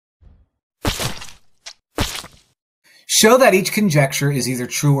Show that each conjecture is either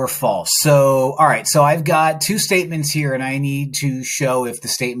true or false. So, all right, so I've got two statements here, and I need to show if the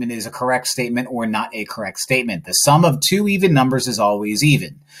statement is a correct statement or not a correct statement. The sum of two even numbers is always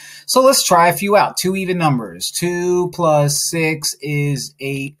even. So let's try a few out. Two even numbers. 2 plus 6 is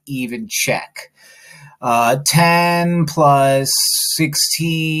 8, even, check. 10 plus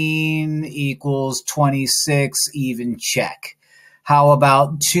 16 equals 26, even, check. How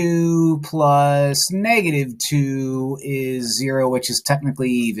about 2 plus negative 2 is 0, which is technically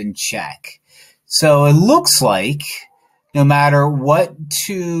even, check. So it looks like no matter what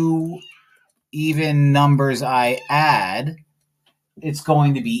two even numbers I add, it's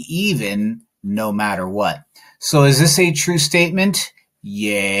going to be even no matter what. So is this a true statement?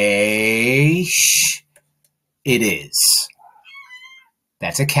 Yes, it is.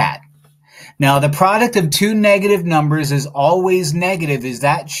 That's a cat. Now, the product of two negative numbers is always negative. Is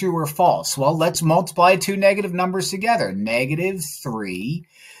that true or false? Well, let's multiply two negative numbers together. Negative 3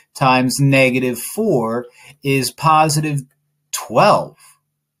 times negative 4 is positive 12.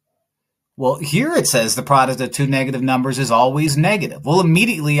 Well, here it says the product of two negative numbers is always negative. Well,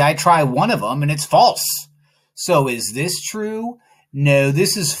 immediately I try one of them and it's false. So is this true? No,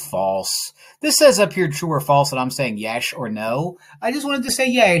 this is false. This says up here true or false, and I'm saying yes or no. I just wanted to say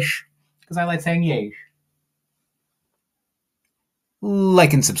yes, because I like saying yes.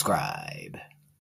 Like and subscribe.